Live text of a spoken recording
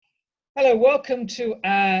Hello, welcome to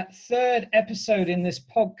our third episode in this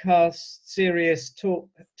podcast series, Talk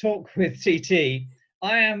with TT.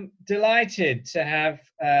 I am delighted to have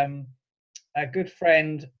a good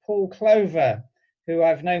friend, Paul Clover, who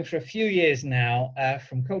I've known for a few years now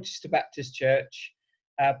from Colchester Baptist Church.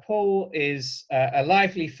 Paul is a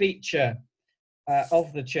lively feature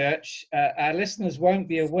of the church. Our listeners won't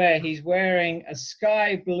be aware he's wearing a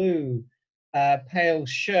sky blue pale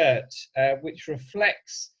shirt, which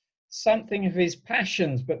reflects something of his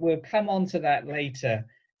passions, but we'll come on to that later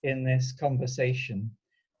in this conversation.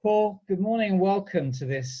 Paul, good morning and welcome to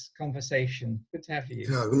this conversation. Good to have you.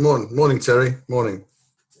 Yeah, good morning. Morning, Terry. Morning.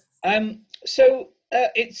 You've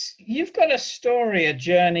got a story, a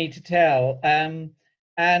journey to tell. Tell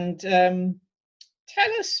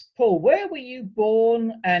us, Paul, where were you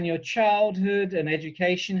born and your childhood and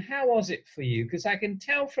education? How was it for you? Because I can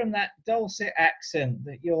tell from that dulcet accent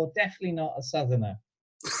that you're definitely not a southerner.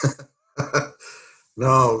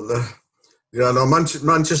 No,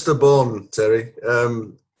 Manchester born, Terry.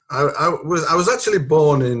 I was actually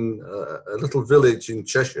born in a little village in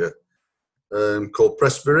Cheshire called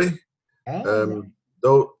Prestbury.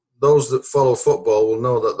 Those that follow football will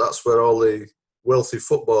know that that's where all the wealthy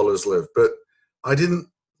footballers live. But I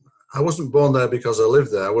wasn't born there because I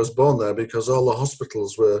lived there. I was born there because all the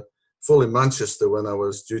hospitals were full in Manchester when I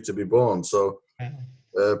was due to be born. So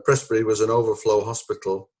Prestbury was an overflow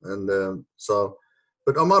hospital, and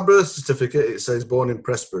but on my birth certificate it says born in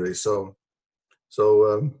Prestbury. So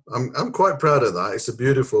I'm quite proud of that. It's a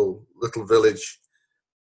beautiful little village,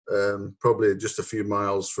 probably just a few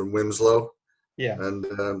miles from Wimslow. Yeah, and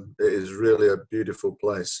it is really a beautiful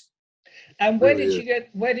place. And where did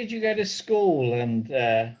you go to school, and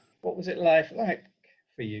what was it like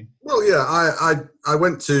for you? Well, yeah, I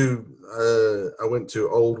went to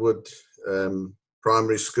Oldwood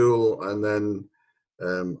Primary School, and then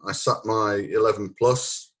I sat my 11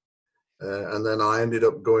 plus, and then I ended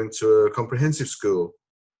up going to a comprehensive school.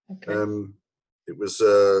 Okay. It was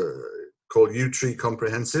called Yew Tree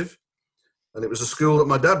Comprehensive, and it was a school that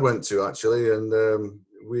my dad went to actually, and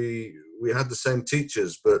we had the same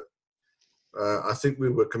teachers, but I think we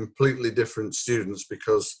were completely different students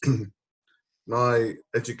because my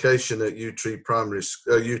education at Yew Tree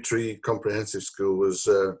Comprehensive School was,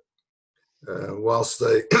 whilst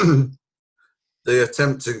the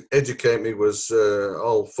attempt to educate me was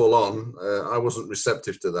all full on, I wasn't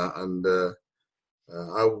receptive to that, and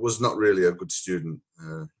I was not really a good student.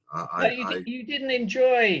 You didn't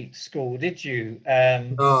enjoy school, did you?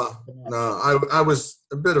 No. I was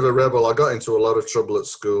a bit of a rebel. I got into a lot of trouble at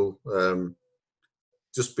school,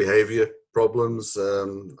 just behaviour problems,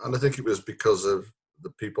 and I think it was because of the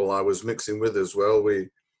people I was mixing with as well. We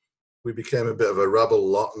became a bit of a rebel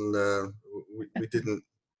lot, and we didn't.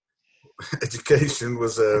 Education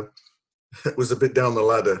was a bit down the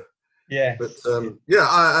ladder. Yeah. But and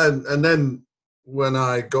then when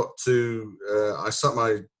I got to, I sat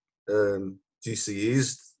my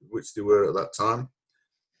GCEs, which they were at that time.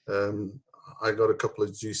 I got a couple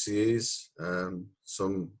of GCEs,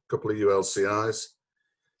 couple of ULCIs.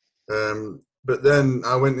 But then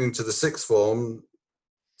I went into the sixth form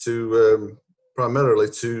to primarily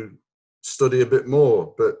to study a bit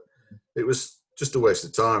more, but it was just a waste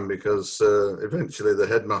of time because eventually the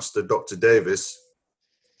headmaster, Dr. Davis,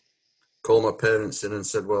 called my parents in and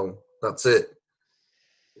said, "Well, that's it.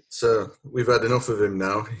 We've had enough of him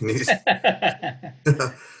now. He needs,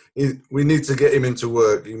 we need to get him into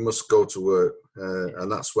work. He must go to work."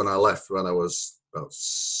 And that's when I left. When I was about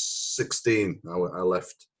 16, I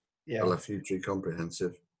left. Yeah. I left Yew Tree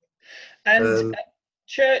Comprehensive. And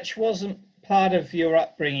church wasn't part of your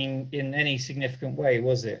upbringing in any significant way,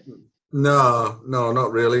 was it? No,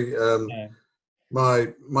 not really. No.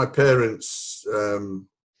 My parents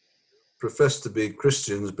professed to be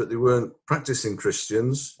Christians, but they weren't practicing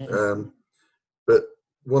Christians. Mm-hmm. But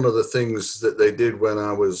one of the things that they did when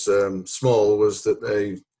I was small was that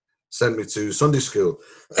they sent me to Sunday school.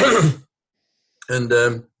 And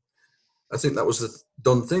I think that was the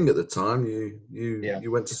done thing at the time.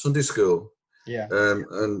 You went to Sunday school. Yeah.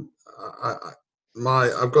 And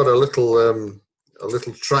I've got a little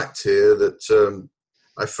tract here that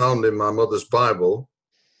I found in my mother's Bible,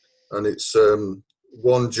 and it's 1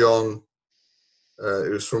 John.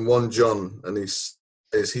 It was from 1 John, and he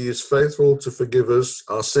says, "He is faithful to forgive us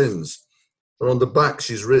our sins." And on the back,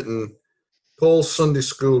 she's written, "Paul's Sunday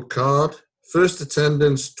School card, first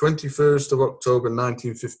attendance, 21st of October,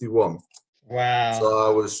 1951. Wow! So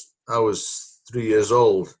I was 3 years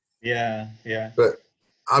old. Yeah. But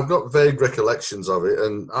I've got vague recollections of it,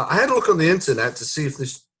 and I had a look on the internet to see if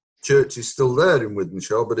this church is still there in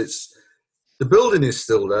Wythenshawe, but the building is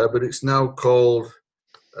still there, but it's now called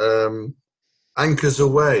Anchors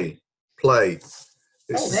Away Play.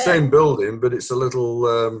 It's the same building, but it's a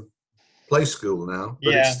little play school now.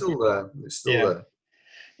 But it's still there. It's still there.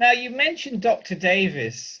 Now, you mentioned Dr.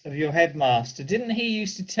 Davis, of your headmaster. Didn't he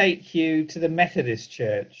used to take you to the Methodist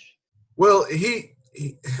church? Well, he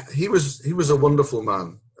was a wonderful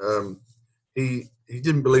man. He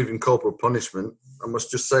didn't believe in corporal punishment. I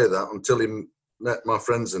must just say that, until he met my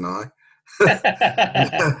friends and I.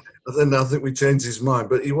 Then I think we changed his mind.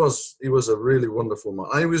 But he was a really wonderful man.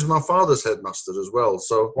 And he was my father's headmaster as well.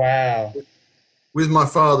 So wow. With my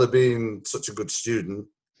father being such a good student,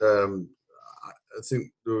 I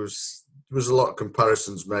think there was a lot of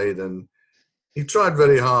comparisons made, and he tried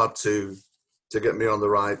very hard to get me on the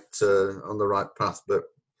right path. But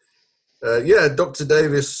Dr.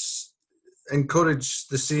 Davis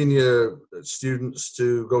encouraged the senior students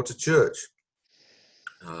to go to church.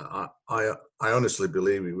 I honestly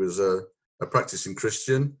believe he was a practicing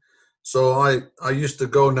Christian, so I used to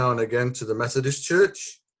go now and again to the Methodist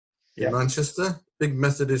church in Manchester, big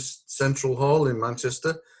Methodist Central Hall in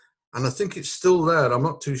Manchester. And I think it's still there. I'm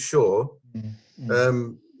not too sure.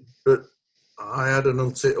 But I had an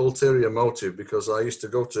ulterior motive, because I used to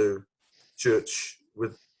go to church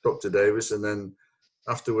with Dr. Davis, and then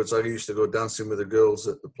afterwards I used to go dancing with the girls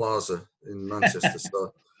at the Plaza in Manchester.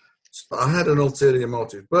 So I had an ulterior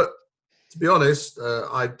motive. But to be honest,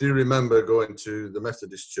 I do remember going to the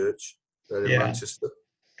Methodist church there in Manchester.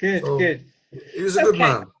 Good. He was a good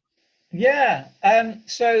man. Yeah.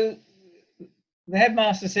 So the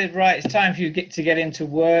headmaster said, right, it's time for you to get into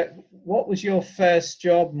work. What was your first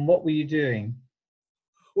job, and what were you doing?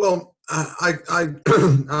 Well, I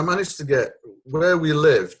I managed to get where we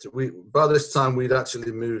lived. By this time we'd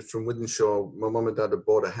actually moved from Wythenshawe. My mum and dad had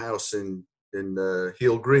bought a house in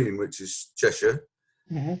Heel Green, which is Cheshire,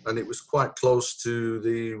 and it was quite close to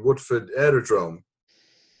the Woodford Aerodrome.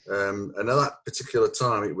 And at that particular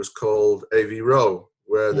time, it was called AV Row,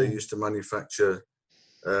 where they used to manufacture.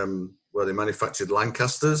 They manufactured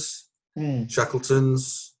Lancasters,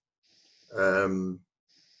 Shackletons.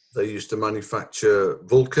 They used to manufacture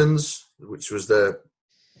Vulcans, which was their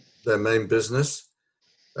main business.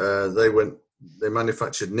 They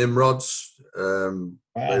manufactured Nimrods.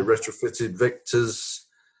 They retrofitted Victors.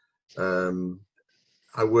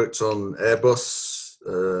 I worked on Airbus,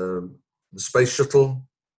 the space shuttle.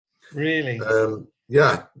 Really?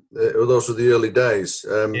 Those were the early days.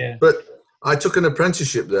 But I took an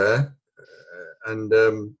apprenticeship there, and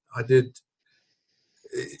I did.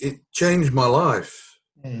 It changed my life.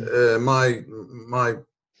 My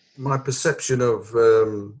perception of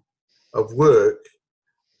work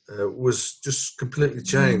was just completely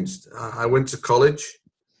changed. I went to college,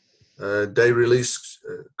 day release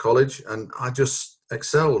college, and I just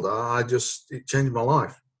excelled. It changed my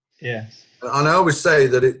life. Yes. And I always say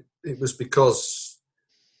that it was because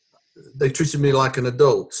they treated me like an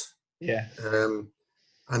adult. Yeah.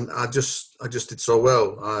 And I just did so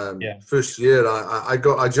well. First year,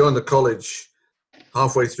 I joined the college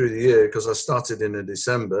halfway through the year, because I started in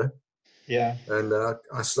December. Yeah. And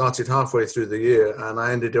I started halfway through the year, and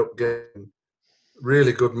I ended up getting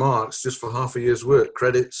really good marks just for half a year's work,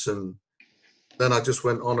 credits, and then I just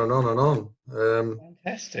went on and on and on.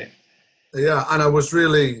 Fantastic. Yeah, and I was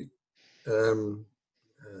really,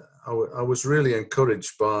 I was really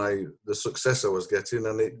encouraged by the success I was getting,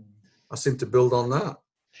 and I seemed to build on that.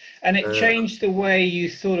 And it changed the way you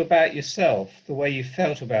thought about yourself, the way you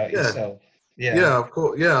felt about yourself. Yeah, of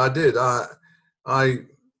course. Yeah, I did. I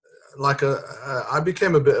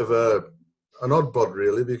became a bit of an oddbod,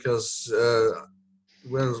 really, because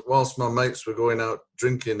whilst my mates were going out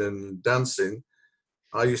drinking and dancing,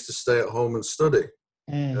 I used to stay at home and study.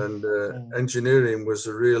 And engineering was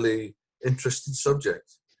a really interesting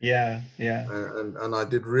subject. Yeah. And I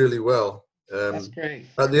did really well. That's great.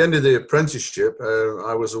 At the end of the apprenticeship,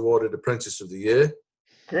 I was awarded Apprentice of the Year.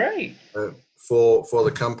 Great. For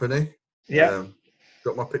the company. Yeah.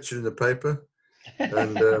 Got my picture in the paper,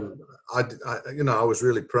 and I was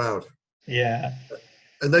really proud. Yeah.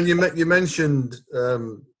 And then you mentioned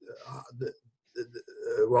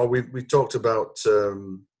we talked about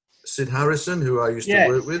Sid Harrison, who I used to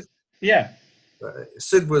work with. Yeah.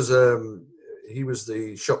 Sid was he was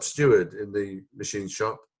the shop steward in the machine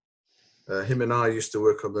shop. Him and I used to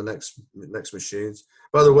work on the next machines.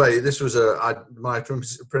 By the way, this was my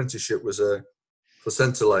apprenticeship was for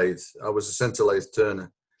centre lathe. I was a centre lathe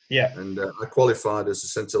turner. Yeah. And I qualified as a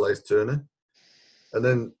centre lathe turner. And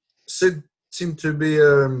then Sid seemed to be,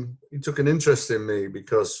 he took an interest in me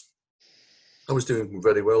because I was doing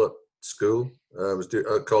very well at school. I was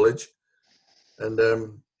at college. And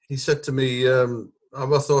he said to me,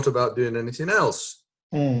 have I thought about doing anything else?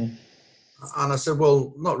 Mm. And I said,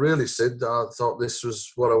 well, not really, Sid. I thought this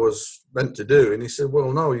was what I was meant to do. And he said,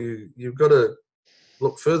 well, no, you've got to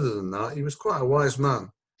look further than that. He was quite a wise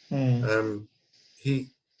man. Mm. He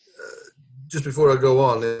just before I go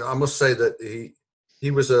on, I must say that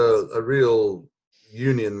he was a real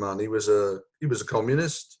union man. He was a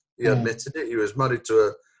communist. He admitted it. He was married to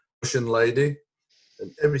a Russian lady,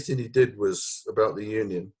 and everything he did was about the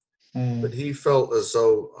union. But he felt as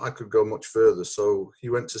though I could go much further, so he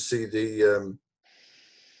went to see the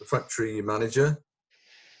factory manager,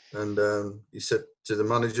 and he said to the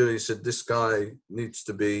manager, he said, "This guy needs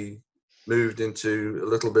to be moved into a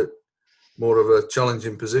little bit more of a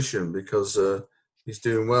challenging position because he's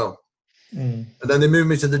doing well." And then they moved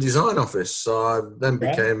me to the design office. So I then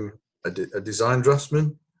became a design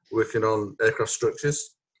draftsman working on aircraft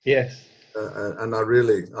structures. Yes. And I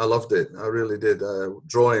loved it. I really did.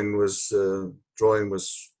 Drawing was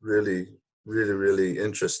really, really, really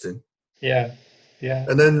interesting. Yeah. Yeah.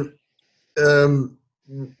 And then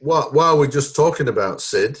while we're just talking about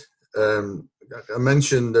Sid, I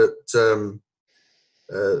mentioned that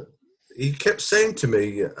he kept saying to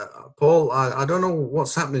me, Paul, I don't know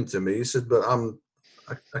what's happening to me. He said, but I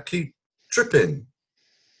keep tripping.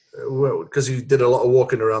 Because he did a lot of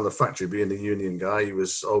walking around the factory, being a union guy. He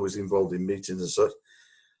was always involved in meetings and such.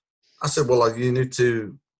 I said, well, you need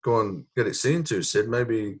to go and get it seen to, Sid.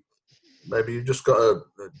 Maybe you've just got a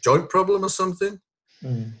joint problem or something.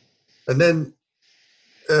 And then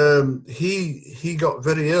he got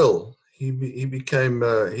very ill. He became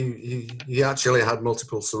he actually had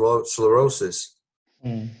multiple sclerosis,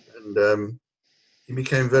 and he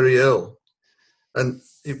became very ill. And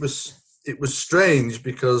it was strange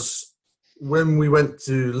because when we went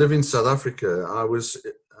to live in South Africa, I was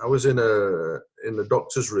in the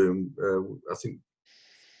doctor's room. I think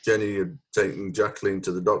Jenny had taken Jacqueline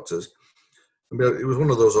to the doctors. I mean, it was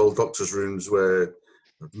one of those old doctor's rooms where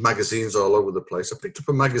magazines all over the place. I picked up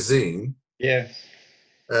a magazine. Yes.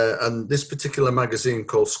 And this particular magazine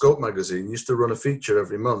called Scope Magazine used to run a feature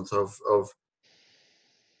every month of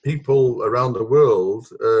people around the world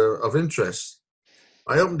of interest.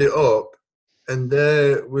 I opened it up, and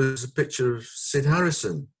there was a picture of Sid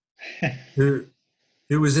Harrison, who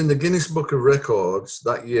was in the Guinness Book of Records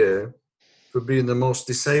that year for being the most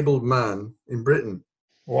disabled man in Britain.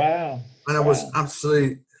 Wow! And I was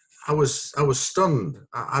absolutely, I was stunned.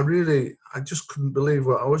 I just couldn't believe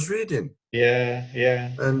what I was reading. Yeah,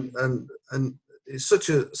 yeah. And it's such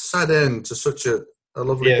a sad end to such a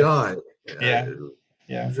lovely guy. Yeah,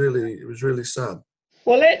 It was really sad.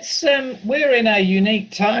 Well, we're in a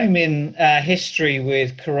unique time in history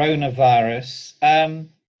with coronavirus.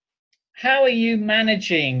 How are you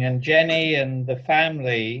managing, and Jenny and the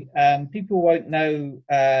family? People won't know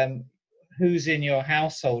who's in your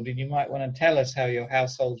household, and you might want to tell us how your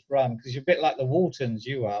household's run, because you're a bit like the Waltons,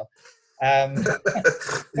 you are.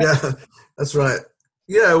 Yeah, that's right.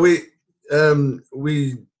 Yeah, when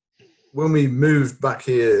we moved back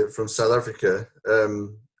here from South Africa,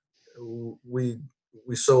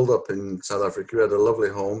 we sold up in South Africa. We had a lovely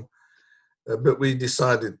home, but we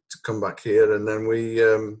decided to come back here, and then we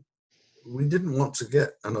didn't want to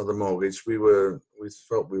get another mortgage. We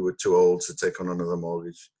felt we were too old to take on another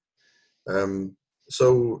mortgage.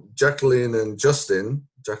 So Jacqueline and Justin,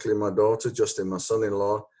 Jacqueline my daughter, Justin my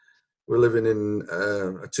son-in-law, we're living in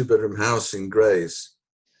a 2-bedroom house in Grays,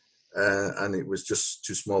 and it was just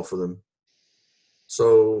too small for them.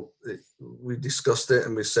 So we discussed it,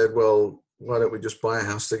 and we said, well, why don't we just buy a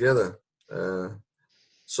house together?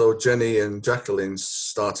 So Jenny and Jacqueline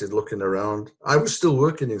started looking around. I was still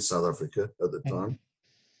working in South Africa at the time.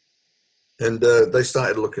 And they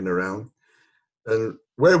started looking around. And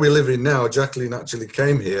where we're living now, Jacqueline actually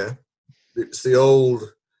came here. It's the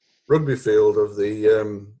old rugby field of the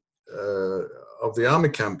army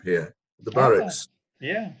camp here, the barracks.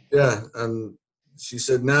 Yeah. Yeah, and she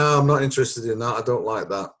said, no, I'm not interested in that. I don't like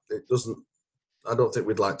that. I don't think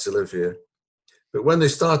we'd like to live here. But when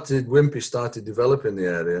Wimpy started developing the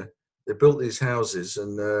area, they built these houses,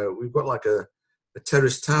 and we've got like a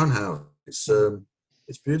terraced townhouse.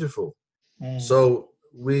 It's beautiful. So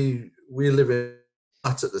we live in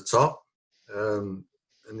at the top, and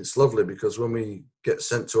it's lovely because when we get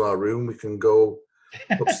sent to our room, we can go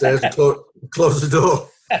upstairs and close the door.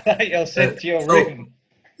 You're sent to your room.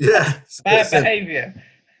 Yeah. Bad behaviour.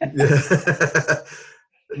 Yeah.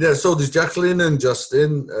 Yeah, so there's Jacqueline and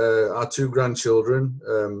Justin, our 2 grandchildren,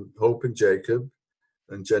 Hope and Jacob,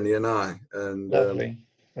 and Jenny and I. And Lovely.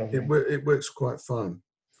 it works quite fine.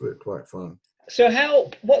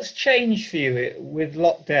 what's changed for you with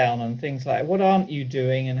lockdown and things like that? What aren't you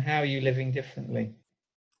doing, and how are you living differently?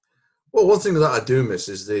 Well, one thing that I do miss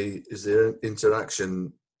is the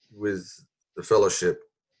interaction with the fellowship.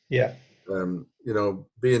 Yeah.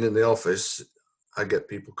 Being in the office, I get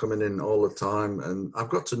people coming in all the time, and I've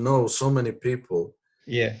got to know so many people.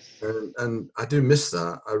 Yes. And I do miss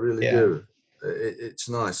that. I really Yeah. do. It's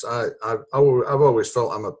nice. I've always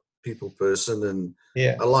felt I'm a people person, and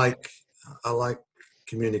Yeah. I like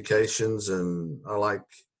communications, and I like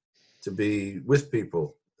to be with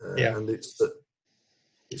people. Yeah. And it's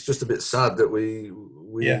just a bit sad that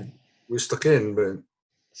we're stuck in. But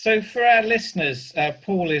so for our listeners,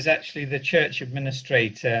 Paul is actually the church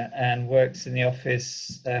administrator and works in the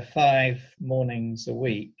office 5 mornings a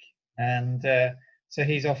week, and so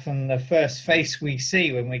he's often the first face we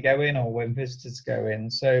see when we go in or when visitors go in.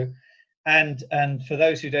 So, and for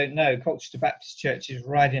those who don't know, Colchester Baptist Church is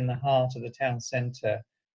right in the heart of the town centre,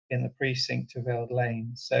 in the precinct of Eld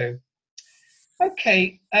Lane. So,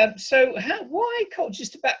 okay, so why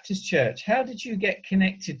Colchester Baptist Church? How did you get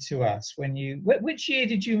connected to us when which year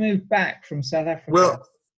did you move back from South Africa? Well,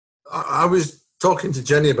 I was talking to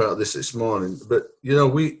Jenny about this morning, but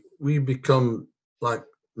we become like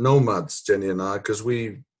nomads, Jenny and I, because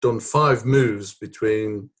we've done 5 moves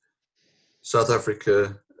between South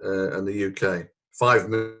Africa and the UK. 5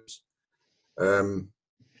 moves.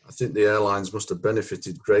 I think the airlines must have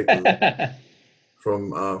benefited greatly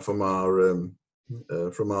from our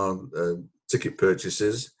ticket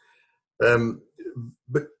purchases.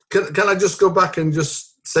 But can I just go back and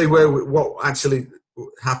just say what actually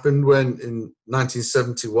happened when in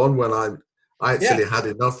 1971 when I actually had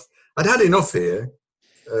enough. I'd had enough here.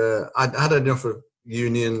 I'd had enough of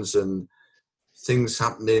unions and things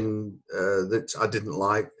happening that I didn't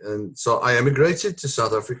like, and so I emigrated to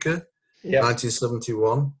South Africa.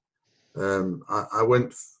 1971. I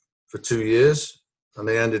went for 2 years, and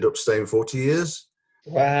I ended up staying 40 years.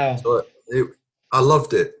 Wow! So I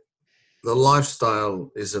loved it. The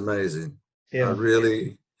lifestyle is amazing. Yeah.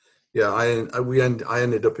 I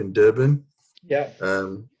ended up in Durban. Yeah.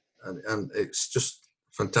 And it's just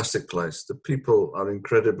a fantastic place. The people are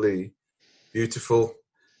incredibly beautiful.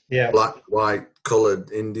 Yeah. Black, white,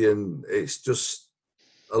 coloured, Indian. It's just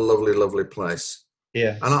a lovely, lovely place.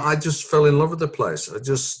 Yeah. And I just fell in love with the place.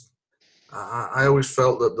 I always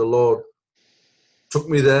felt that the Lord took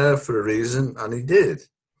me there for a reason, and He did.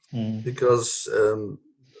 Because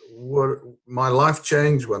my life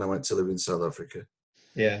changed when I went to live in South Africa.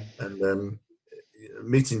 Yeah. And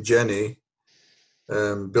meeting Jenny,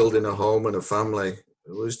 building a home and a family,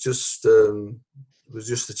 it was just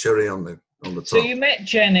the cherry on the top. So you met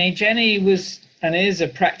Jenny. Jenny was and is a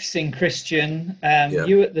practicing Christian.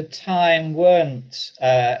 You at the time weren't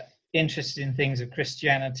interested in things of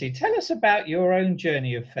Christianity. Tell us about your own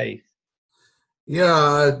journey of faith.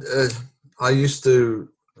 Yeah, I used to.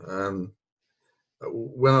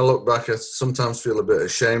 When I look back, I sometimes feel a bit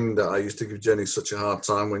ashamed that I used to give Jenny such a hard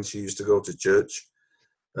time when she used to go to church.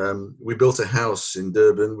 We built a house in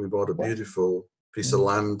Durban. We bought a beautiful piece of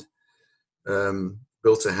land,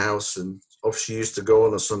 built a house, and off she used to go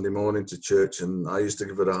on a Sunday morning to church, and I used to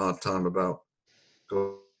give her a hard time about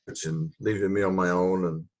going to church and leaving me on my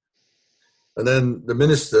own. And then the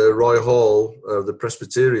minister, Roy Hall, of the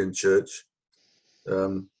Presbyterian Church,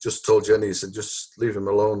 just told Jenny, he said, just leave him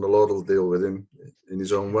alone. The Lord will deal with him in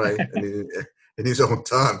His own way and in His own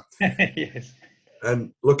time. Yes.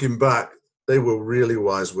 And looking back, they were really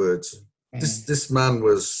wise words. This man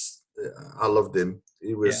was, I loved him.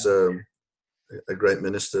 He was a great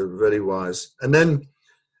minister, very wise. And then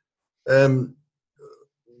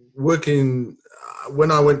working,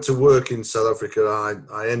 when I went to work in South Africa,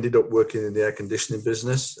 I ended up working in the air conditioning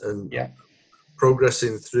business and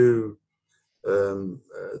progressing through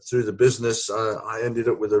the business. I ended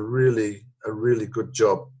up with a really good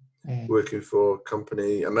job working for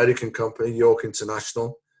American company, York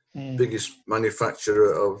International, biggest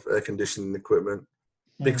manufacturer of air conditioning equipment,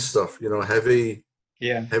 big stuff, heavy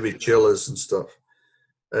chillers and stuff.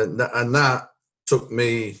 And that took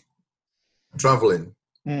me traveling.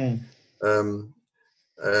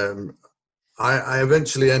 I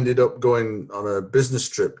eventually ended up going on a business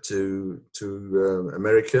trip to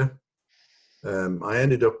America. I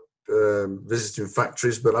ended up visiting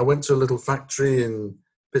factories, but I went to a little factory in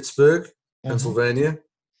Pittsburgh, Pennsylvania,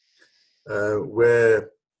 where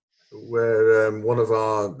one of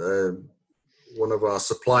our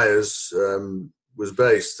suppliers was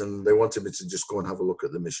based, and they wanted me to just go and have a look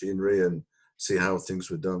at the machinery and see how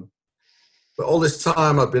things were done. But all this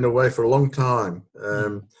time, I've been away for a long time.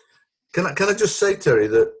 Can I just say, Terry,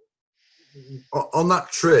 that on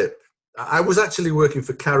that trip, I was actually working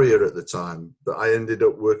for Carrier at the time, but I ended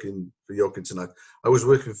up working for Yorkington. I was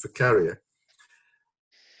working for Carrier.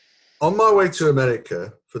 On my way to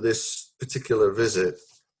America for this particular visit,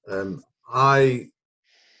 I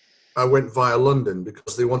went via London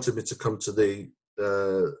because they wanted me to come to the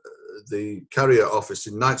Carrier office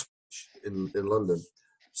in Knightsbridge in London.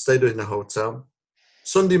 Stayed in a hotel.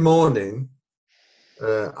 Sunday morning,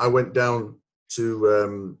 I went down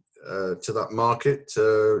to that market.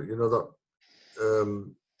 You know that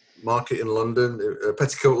market in London,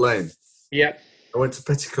 Petticoat Lane. Yep. I went to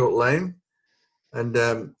Petticoat Lane, and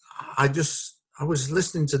I was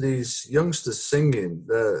listening to these youngsters singing.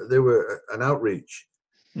 They were an outreach,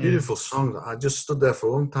 beautiful song. I just stood there for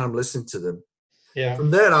a long time listening to them. Yeah.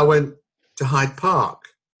 From there, I went to Hyde Park.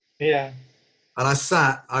 Yeah. And I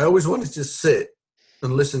sat. I always wanted to sit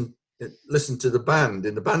and listen to the band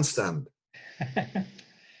in the bandstand.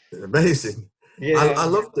 Amazing. Yeah. I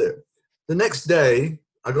loved it. The next day,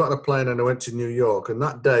 I got on a plane and I went to New York. And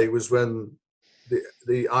that day was when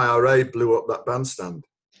the IRA blew up that bandstand.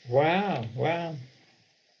 Wow. Wow.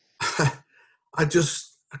 I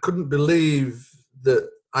couldn't believe that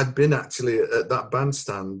I'd been actually at that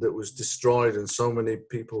bandstand that was destroyed and so many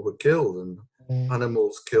people were killed and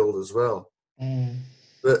animals killed as well.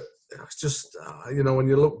 But it's just, when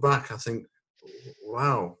you look back, I think,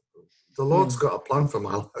 wow, the Lord's got a plan for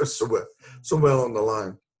my life somewhere along the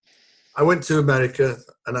line. I went to America,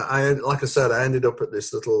 and like I said, I ended up at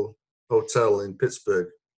this little hotel in Pittsburgh.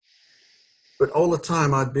 But all the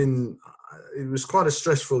time it was quite a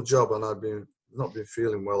stressful job, and I'd not been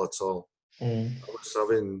feeling well at all. I was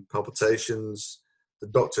having palpitations. The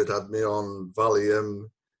doctor had me on Valium,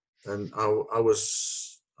 and I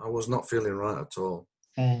was not feeling right at all.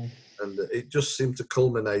 And it just seemed to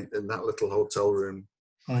culminate in that little hotel room.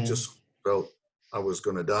 I just felt I was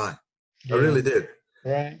going to die. Yeah. I really did.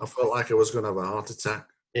 Right. I felt like I was going to have a heart attack.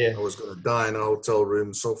 Yeah. I was going to die in a hotel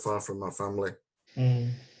room so far from my family.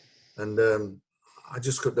 And I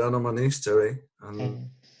just got down on my knees, Terry, and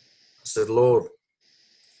I said, Lord,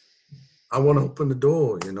 I want to open the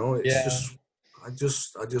door, It's I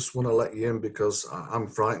just want to let you in because I'm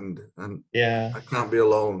frightened and I can't be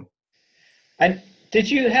alone. And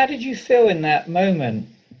how did you feel in that moment?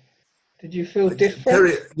 Did you feel different?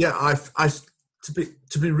 Terry, yeah,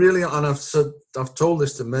 to be really honest, I've told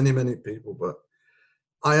this to many, many people, but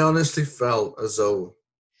I honestly felt as though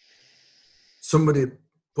somebody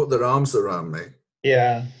put their arms around me.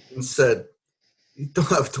 Yeah. And said, you don't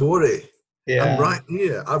have to worry. Yeah. I'm right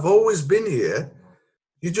here. I've always been here.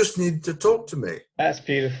 You just need to talk to me. That's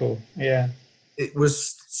beautiful. Yeah. It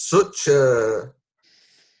was such a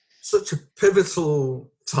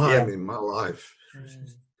pivotal time in my life.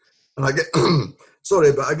 And I get,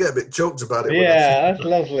 sorry, but I get a bit choked about it. Yeah, that's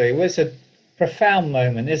lovely. It was a profound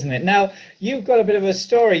moment, isn't it? Now, you've got a bit of a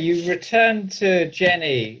story. You returned to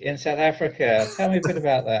Jenny in South Africa. Tell me a bit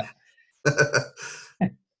about that.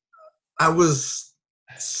 I was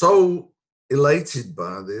so elated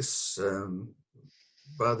by this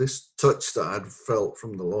touch that I'd felt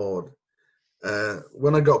from the Lord.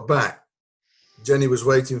 When I got back, Jenny was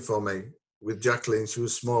waiting for me with Jacqueline. She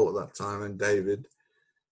was small at that time, and David.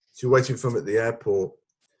 She was waiting for me at the airport.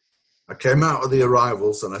 I came out of the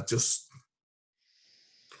arrivals and I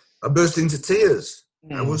burst into tears.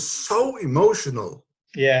 I was so emotional.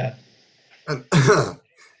 Yeah. And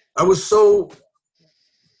I was so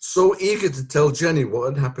eager to tell Jenny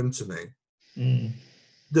what had happened to me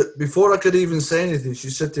that before I could even say anything, she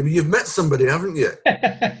said to me, "You've met somebody, haven't you?"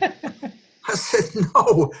 I said,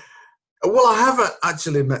 "No." Well, I haven't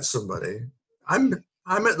actually met somebody. I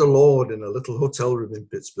met the Lord in a little hotel room in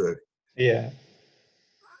Pittsburgh. Yeah.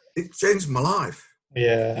 It changed my life.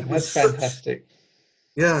 Yeah, that's fantastic.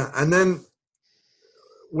 Yeah, and then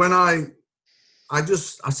when I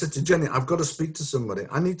said to Jenny, I've got to speak to somebody.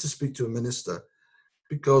 I need to speak to a minister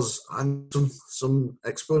because I need some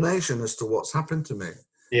explanation as to what's happened to me.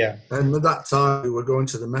 Yeah. And at that time, we were going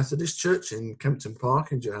to the Methodist Church in Kempton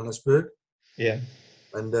Park in Johannesburg. Yeah.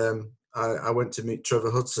 And I went to meet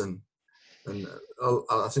Trevor Hudson. And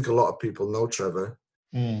I think a lot of people know Trevor.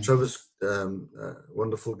 Trevor's a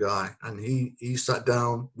wonderful guy. And he sat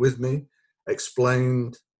down with me,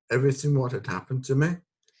 explained everything what had happened to me.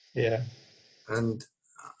 Yeah. And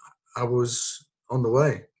I was on the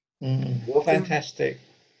way. Fantastic.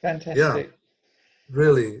 Yeah,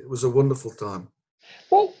 really, it was a wonderful time.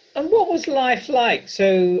 Well, and what was life like? So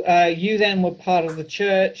you then were part of the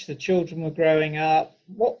church, the children were growing up.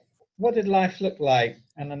 What did life look like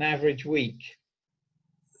in an average week?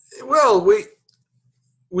 Well, we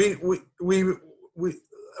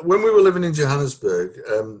when we were living in Johannesburg,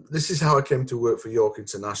 this is how I came to work for York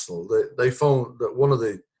International. They phoned, that one of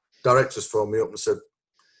the directors phoned me up and said,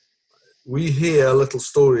 "We hear a little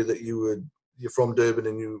story that you're from Durban,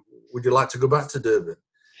 and would you like to go back to Durban?"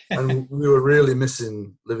 And we were really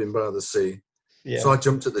missing living by the sea. Yeah. So I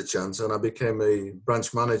jumped at the chance and I became a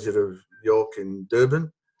branch manager of York in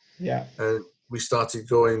Durban. Yeah. And we started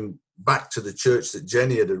going back to the church that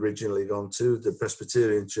Jenny had originally gone to, the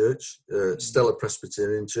Presbyterian Church, Stella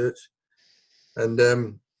Presbyterian Church. And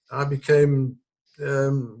I became,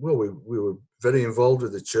 we were very involved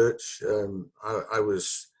with the church. I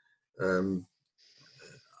was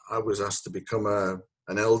asked to become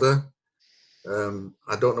an elder.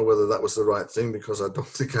 I don't know whether that was the right thing, because I don't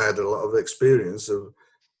think I had a lot of experience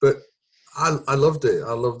but I loved it.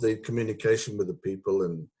 I loved the communication with the people,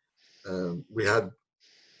 and we had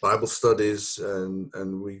Bible studies,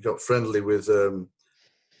 and we got friendly with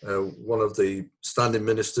one of the standing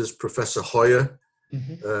ministers, Professor Hoyer,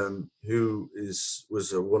 who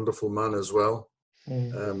was a wonderful man as well.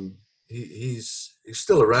 He's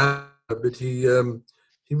still around, but he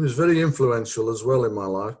was very influential as well in my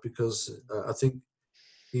life, because I think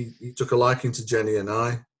he took a liking to Jenny and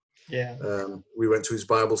I. Yeah. We went to his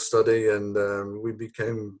Bible study, and we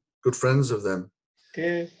became good friends of them.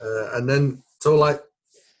 Good. And then, so like,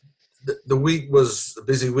 the week was a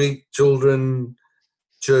busy week, children,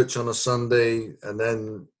 church on a Sunday, and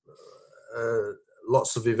then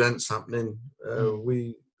lots of events happening.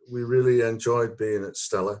 We really enjoyed being at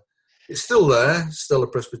Stella. It's still there, Stella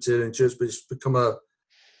Presbyterian Church, but it's become a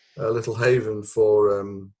little haven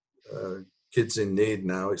for kids in need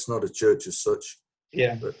now. It's not a church as such.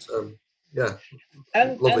 Yeah. But yeah,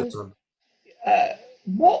 love it.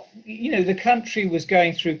 The country was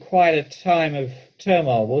going through quite a time of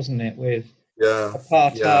turmoil, wasn't it, with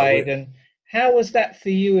apartheid? And how was that for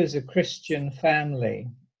you as a Christian family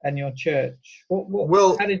and your church?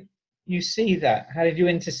 How did you see that? How did you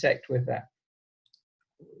intersect with that?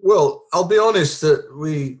 Well, I'll be honest that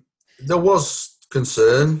there was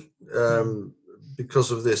concern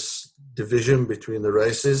because of this division between the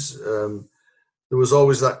races. There was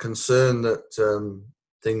always that concern that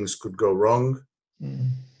things could go wrong.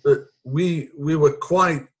 But we were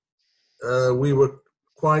quite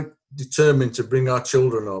determined to bring our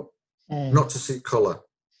children up, not to see colour,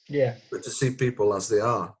 but to see people as they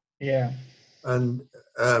are. Yeah. And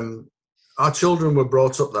our children were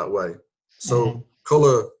brought up that way. So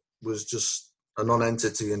colour was just a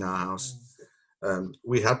non-entity in our house.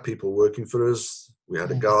 We had people working for us. We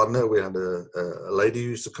had a gardener. We had a lady who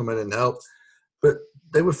used to come in and help. But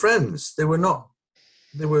they were friends. They were not.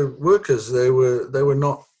 They were workers. They were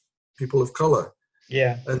not people of colour.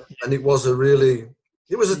 Yeah. And it was a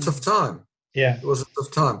tough time. Yeah. It was a tough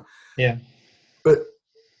time. Yeah. But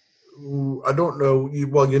I don't know.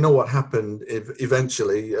 You know what happened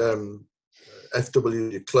eventually. F.W.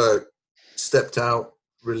 de Klerk stepped out,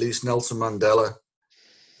 released Nelson Mandela.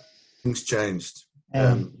 Things changed.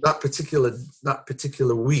 That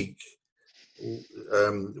particular week,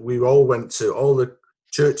 all the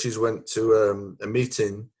churches went to a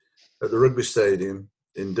meeting at the rugby stadium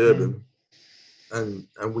in Durban, and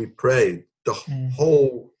we prayed. The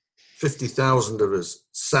whole 50,000 of us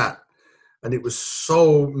sat, and it was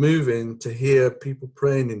so moving to hear people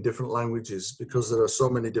praying in different languages, because there are so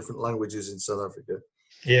many different languages in South Africa.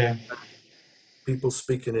 Yeah. People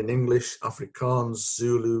speaking in English, Afrikaans,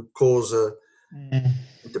 Zulu, Xhosa,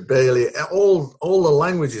 Ndebele, all the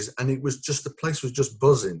languages, and it was just, the place was just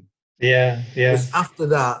buzzing. Yeah, yeah.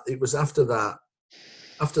 It was after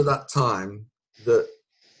that time that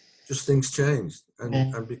just things changed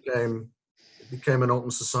and became an open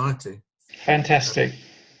society. Fantastic.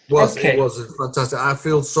 It was fantastic. I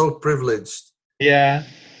feel so privileged. Yeah.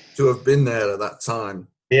 To have been there at that time.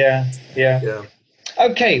 Yeah.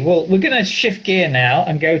 Okay, well, we're going to shift gear now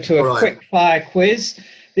and go to a quick fire quiz.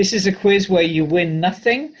 This is a quiz where you win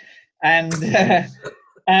nothing, and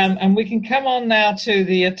we can come on now to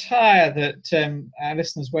the attire that our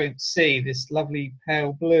listeners won't see. This lovely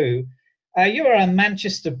pale blue. You're a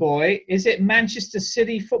Manchester boy. Is it Manchester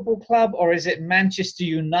City Football Club or is it Manchester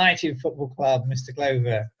United Football Club, Mr.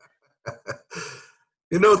 Glover?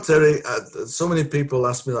 You know, Terry, so many people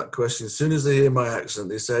ask me that question. As soon as they hear my accent,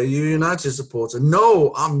 they say, "Are you a United supporter?"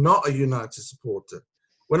 No, I'm not a United supporter.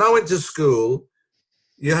 When I went to school,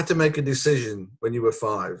 you had to make a decision when you were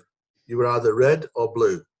 5. You were either red or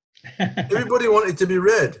blue. Everybody wanted to be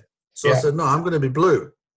red. So I said, no, I'm going to be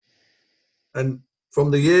blue. And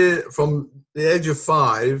from the age of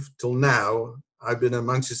 5 till now, I've been a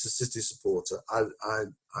Manchester City supporter.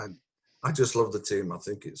 I just love the team. I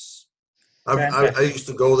think it's... I used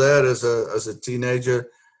to go there as a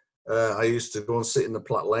teenager. I used to go and sit in the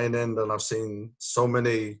Platt Lane end, and I've seen so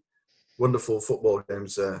many wonderful football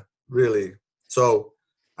games there. Really. So,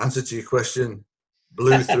 answer to your question,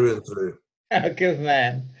 blue through and through. Oh, good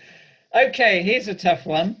man. Okay, here's a tough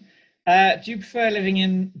one. Do you prefer living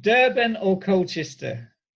in Durban or Colchester?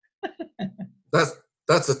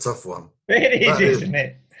 That's a tough one. It is, That is, isn't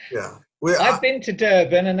it? yeah. I've been to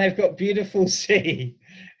Durban and they've got beautiful sea.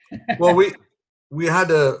 Well, we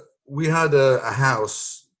had a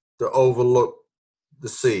house that overlooked the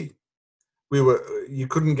sea. You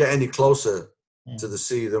couldn't get any closer to the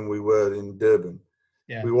sea than we were in Durban.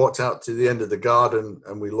 Yeah. We walked out to the end of the garden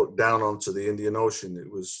and we looked down onto the Indian Ocean.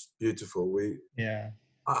 It was beautiful.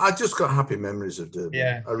 I just got happy memories of Durban.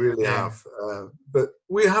 Yeah. I really have. But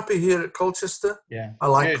we're happy here at Colchester. Yeah. I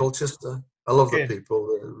like Colchester. I love the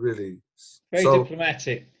people. Really. Very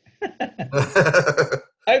diplomatic.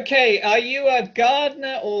 Okay, are you a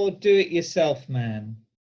gardener or do-it-yourself man?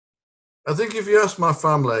 I think if you ask my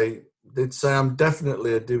family, they'd say I'm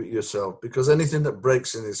definitely a do-it-yourself, because anything that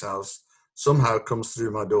breaks in this house somehow comes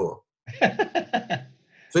through my door. I'll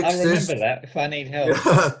remember that if I need help.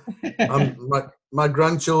 My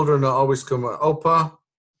grandchildren are always coming, Opa,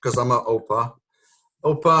 because I'm an Opa.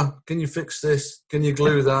 Opa, can you fix this? Can you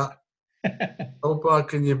glue that? Opa,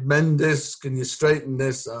 can you mend this? Can you straighten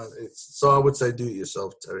this? So I would say do it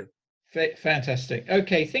yourself, Terry. Fantastic.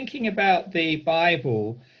 Okay, thinking about the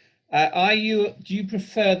Bible, do you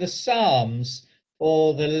prefer the Psalms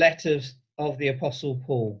or the letters of the Apostle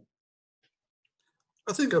Paul?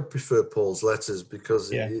 I think I prefer Paul's letters because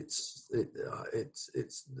they're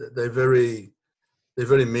very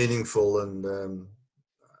meaningful, and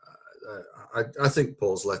I think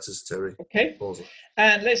Paul's letters, Terry. Okay.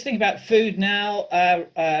 And let's think about food now.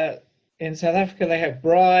 In South Africa, they have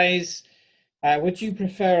braais. Would you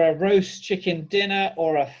prefer a roast chicken dinner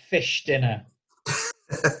or a fish dinner?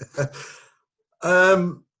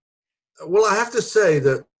 Well, I have to say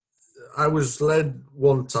that I was led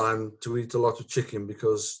one time to eat a lot of chicken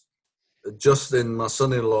because Justin, my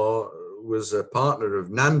son-in-law, was a partner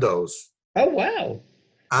of Nando's. Oh, wow.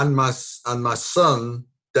 And my son,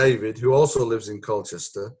 David, who also lives in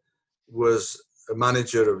Colchester, was a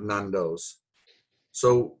manager of Nando's.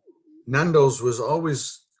 So Nando's was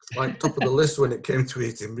always like top of the list when it came to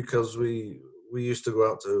eating, because we used to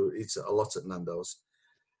go out to eat a lot at Nando's.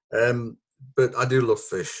 But I do love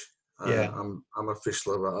fish. Yeah. I'm a fish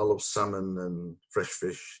lover. I love salmon and fresh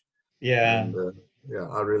fish. Yeah. And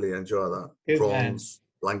I really enjoy that. Good Prawns,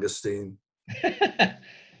 langoustine. So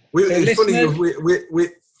it's funny. We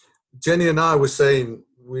Jenny and I were saying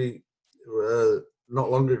not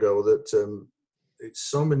long ago that it's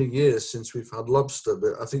so many years since we've had lobster,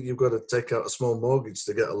 but I think you've got to take out a small mortgage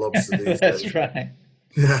to get a lobster these days. That's right.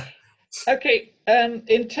 Yeah. Okay.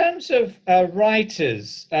 In terms of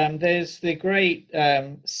writers, there's the great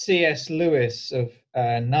C.S. Lewis of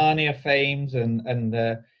Narnia fames and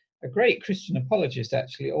a great Christian apologist,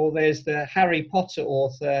 actually. Or there's the Harry Potter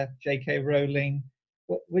author, J.K. Rowling.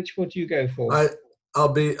 Which would you go for?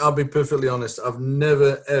 I'll be perfectly honest. I've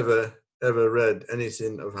never ever read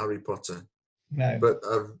anything of Harry Potter. No. But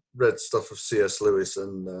I've read stuff of C.S. Lewis,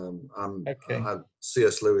 and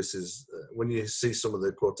C.S. Lewis is when you see some of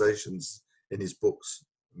the quotations in his books,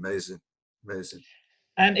 amazing.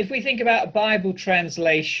 And if we think about Bible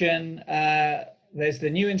translation, there's the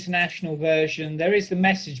New International Version. There is the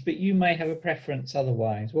Message, but you may have a preference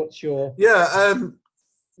otherwise. What's your? Yeah,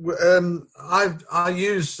 I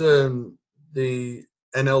use the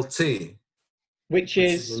NLT, which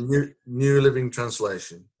is the New Living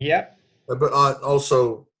Translation. Yep. But I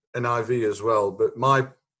also NIV as well. But my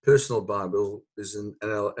personal Bible is in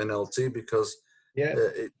NLT because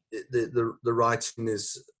the writing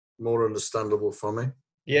is more understandable for me.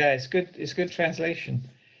 Yeah, it's good. It's good translation.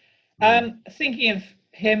 Thinking of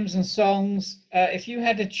hymns and songs, if you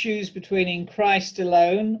had to choose between In Christ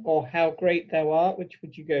Alone or How Great Thou Art, which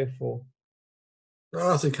would you go for?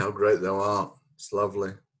 I think How Great Thou Art. It's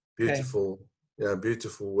lovely, beautiful. Okay. Yeah,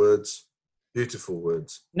 beautiful words. Beautiful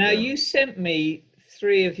words. Now, you sent me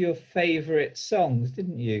 3 of your favorite songs,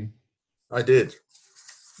 didn't you? I did.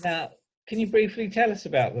 Now, can you briefly tell us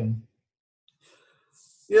about them?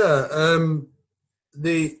 Yeah,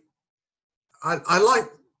 I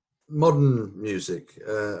like modern music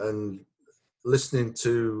and listening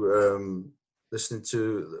to.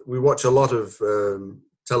 We watch a lot of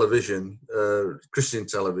television, Christian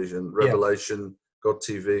television, Revelation, God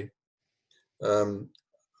TV.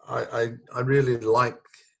 I really like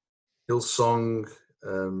Hillsong.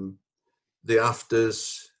 The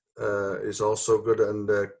Afters is also good,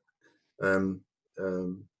 and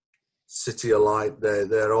City of Light.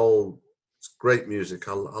 They're all great music.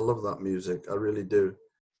 I love that music. I really do.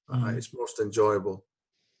 It's most enjoyable.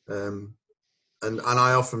 And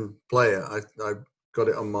I often play it. I got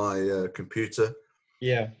it on my computer.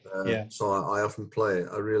 Yeah. So I often play it.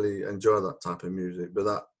 I really enjoy that type of music.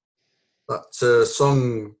 But that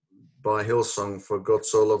song by Hillsong, "For God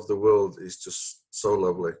So Loved the World," is just so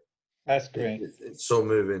lovely. That's great. It's so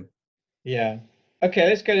moving. Yeah. Okay,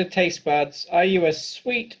 let's go to taste buds. Are you a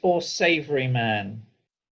sweet or savory man?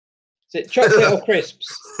 Is it chocolate or crisps?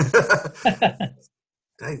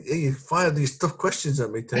 Hey, you fired these tough questions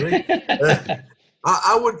at me, Terry.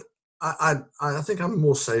 I think I'm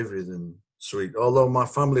more savoury than sweet. Although my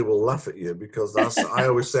family will laugh at you because I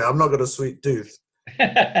always say I'm not got a sweet tooth,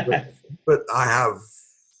 but I have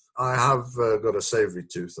got a savoury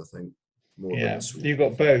tooth. I think more than a sweet. You've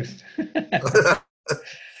got both.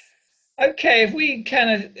 Okay, if we kind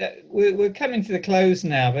of we're coming to the close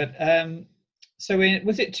now, but so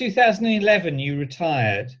was it 2011 you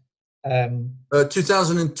retired?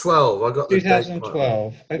 2012. I got the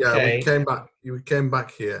 2012. date. Okay. Yeah, we came back. We came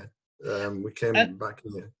back here. Back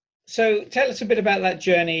here. So tell us a bit about that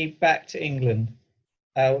journey back to England.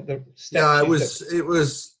 It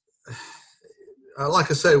was.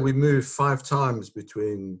 Like I say, we moved 5 times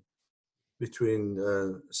between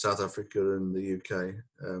South Africa and the UK.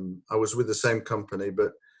 I was with the same company,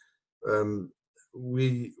 but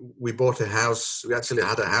we bought a house. We actually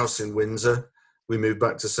had a house in Windsor. We moved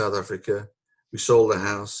back to South Africa. We sold the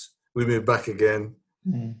house. We moved back again.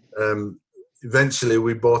 Eventually,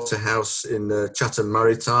 we bought a house in Chatham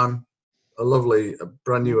Maritime, a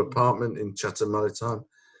brand new apartment in Chatham Maritime.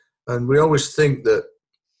 And we always think that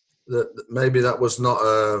maybe that was not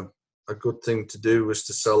a good thing to do, was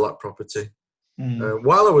to sell that property.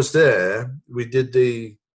 While I was there, we did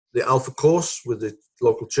the Alpha course with the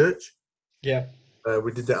local church. Yeah.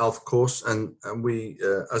 We did the Alpha course, and we,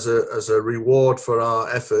 as a reward for our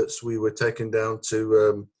efforts, we were taken down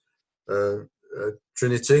to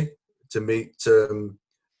Trinity to meet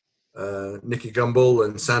Nicky Gumbel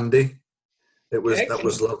and Sandy. That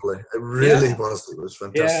was lovely. It really was. It was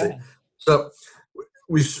fantastic. Yeah. So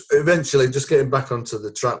we eventually, just getting back onto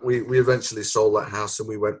the track, we eventually sold that house and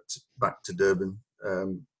we went back to Durban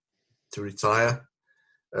to retire.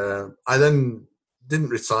 I then didn't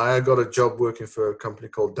retire. I got a job working for a company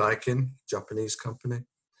called Daikin, Japanese company,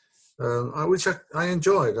 which I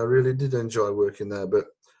enjoyed. I really did enjoy working there. But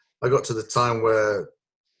I got to the time where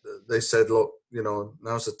they said, look,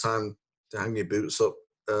 now's the time to hang your boots up.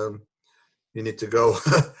 You need to go.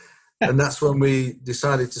 And that's when we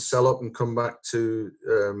decided to sell up and come back to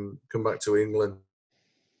England.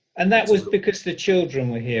 And that was because the children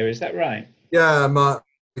were here, is that right? Yeah,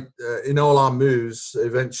 in all our moves,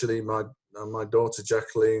 eventually my daughter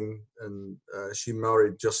Jacqueline, and she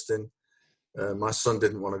married Justin. My son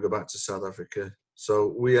didn't want to go back to South Africa,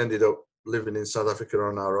 so we ended up living in South Africa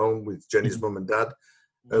on our own with Jenny's mum and dad,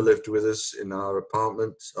 who lived with us in our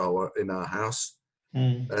apartment or in our house.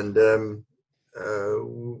 And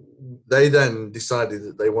they then decided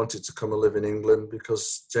that they wanted to come and live in England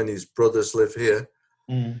because Jenny's brothers live here.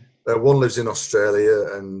 One lives in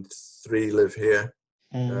Australia and 3 live here.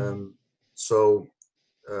 So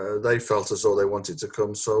they felt as though they wanted to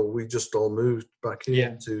come. So we just all moved back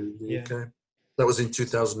here to the UK. That was in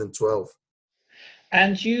 2012.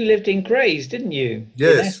 And you lived in Grays, didn't you?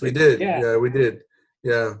 Yes, we did. Yeah, we did.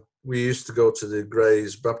 Yeah. We used to go to the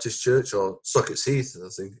Grays Baptist Church, or Sockets Heath, I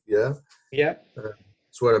think. Yeah. Yeah.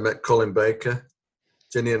 It's where I met Colin Baker.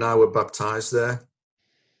 Jenny and I were baptized there.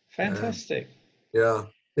 Fantastic. Yeah.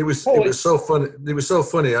 It was so funny. It was so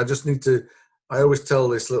funny. I always tell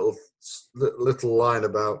this little line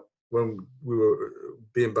about when we were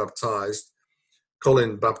being baptized.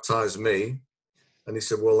 Colin baptized me, and he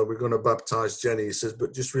said, well, we're going to baptize Jenny. He says,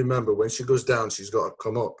 but just remember, when she goes down, she's got to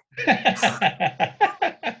come up.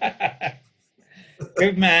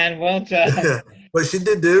 Good man, well done. Yeah. But she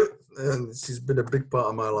did do, and she's been a big part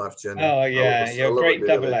of my life, Jenny. Oh yeah, you're a great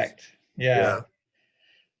double act. Yeah.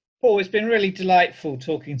 Paul, it's been really delightful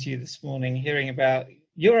talking to you this morning, hearing about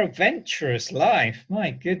your adventurous life.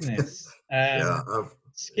 My goodness.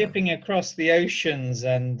 Skipping across the oceans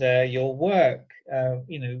and your work,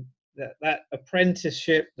 that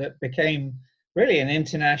apprenticeship that became really an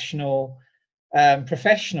international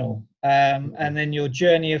professional, and then your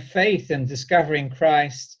journey of faith and discovering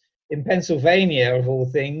Christ in Pennsylvania, of all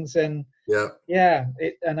things. And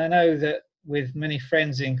and I know that with many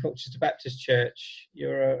friends in Colchester Baptist Church,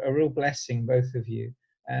 you're a real blessing, both of you,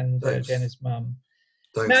 and Jenna's mum.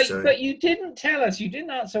 Thanks, now, but you didn't tell us, you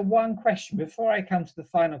didn't answer one question before I come to the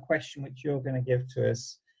final question, which you're going to give to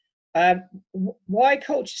us. Why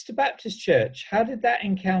Colchester Baptist Church? How did that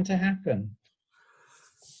encounter happen?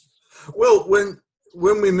 Well, when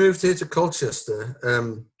we moved here to Colchester,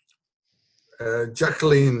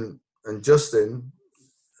 Jacqueline and Justin,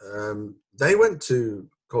 they went to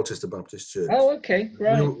Colchester Baptist Church. Oh, okay,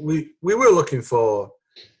 right. We were looking for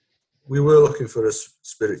a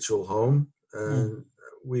spiritual home, and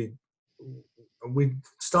we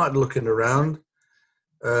started looking around,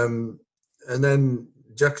 and then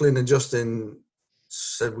Jacqueline and Justin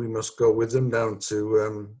said we must go with them down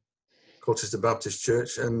to Colchester Baptist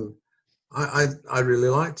Church, and I really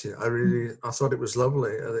liked it. I thought it was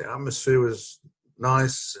lovely. The atmosphere was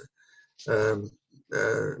nice.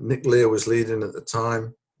 Nick Lear was leading at the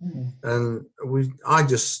time, and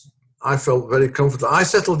I felt very comfortable. I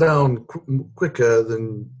settled down quicker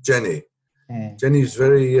than Jenny. Jenny's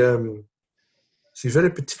she's very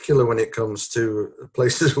particular when it comes to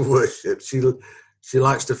places of worship. She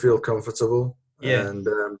likes to feel comfortable. Yeah. And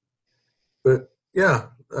but yeah.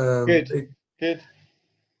 Good.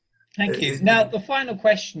 Thank you. Now, the final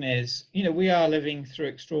question is, we are living through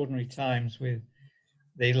extraordinary times with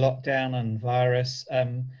the lockdown and virus.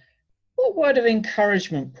 What word of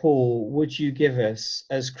encouragement, Paul, would you give us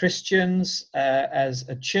as Christians, as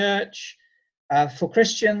a church, for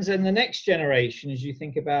Christians in the next generation, as you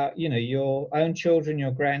think about, your own children,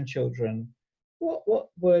 your grandchildren? What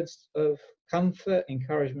words of comfort,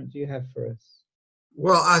 encouragement do you have for us?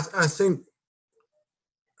 Well, I think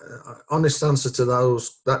honest answer to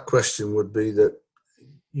that question would be that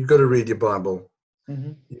you've got to read your Bible.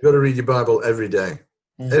 Mm-hmm. You've got to read your Bible every day.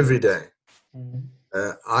 Mm-hmm. Every day. Mm-hmm.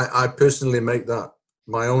 I personally make that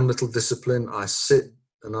my own little discipline. I sit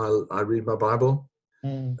and I read my Bible.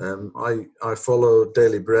 I follow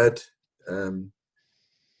Daily Bread. You've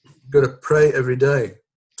got to pray every day.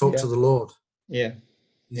 Talk to the Lord. Yeah.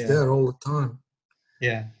 He's there all the time.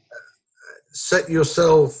 Yeah. Set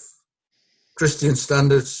yourself Christian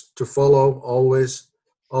standards to follow always.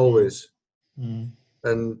 And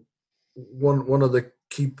one of the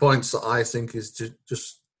key points that I think is to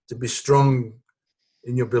be strong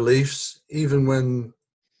in your beliefs, even when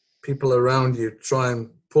people around you try and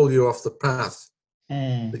pull you off the path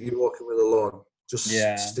that you're walking with the Lord. Just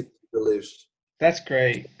stick to beliefs. That's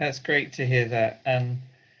great. That's great to hear that. And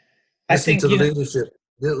listen to the leadership.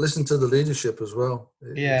 Listen to the leadership as well.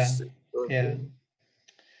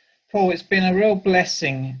 Paul, it's been a real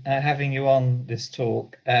blessing having you on this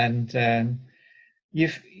talk, and as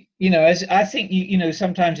I think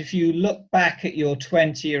sometimes if you look back at your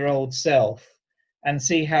 20-year-old self and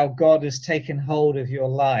see how God has taken hold of your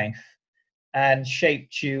life and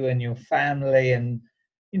shaped you and your family, and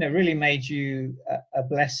really made you a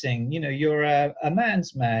blessing. You're a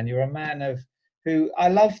man's man. You're a man of who I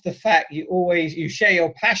love the fact you share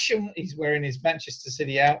your passion. He's wearing his Manchester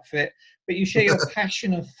City outfit, but you share your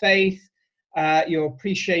passion of faith, your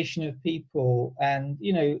appreciation of people, and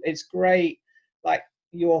it's great. Like,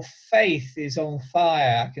 your faith is on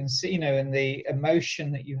fire. I can see, in the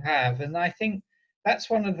emotion that you have, and I think that's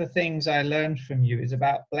one of the things I learned from you is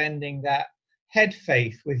about blending that head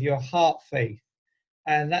faith with your heart faith,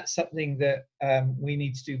 and that's something that we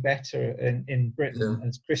need to do better in Britain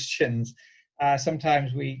as Christians.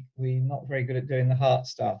 Sometimes we're not very good at doing the heart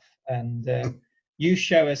stuff, and you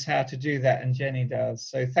show us how to do that, and Jenny does.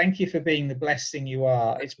 So thank you for being the blessing you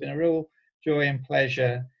are. It's been a real joy and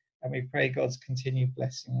pleasure, and we pray God's continued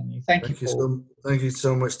blessing on you. Thank you, Paul. Thank you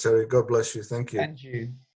so much, Terry. God bless you. Thank you. And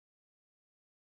you.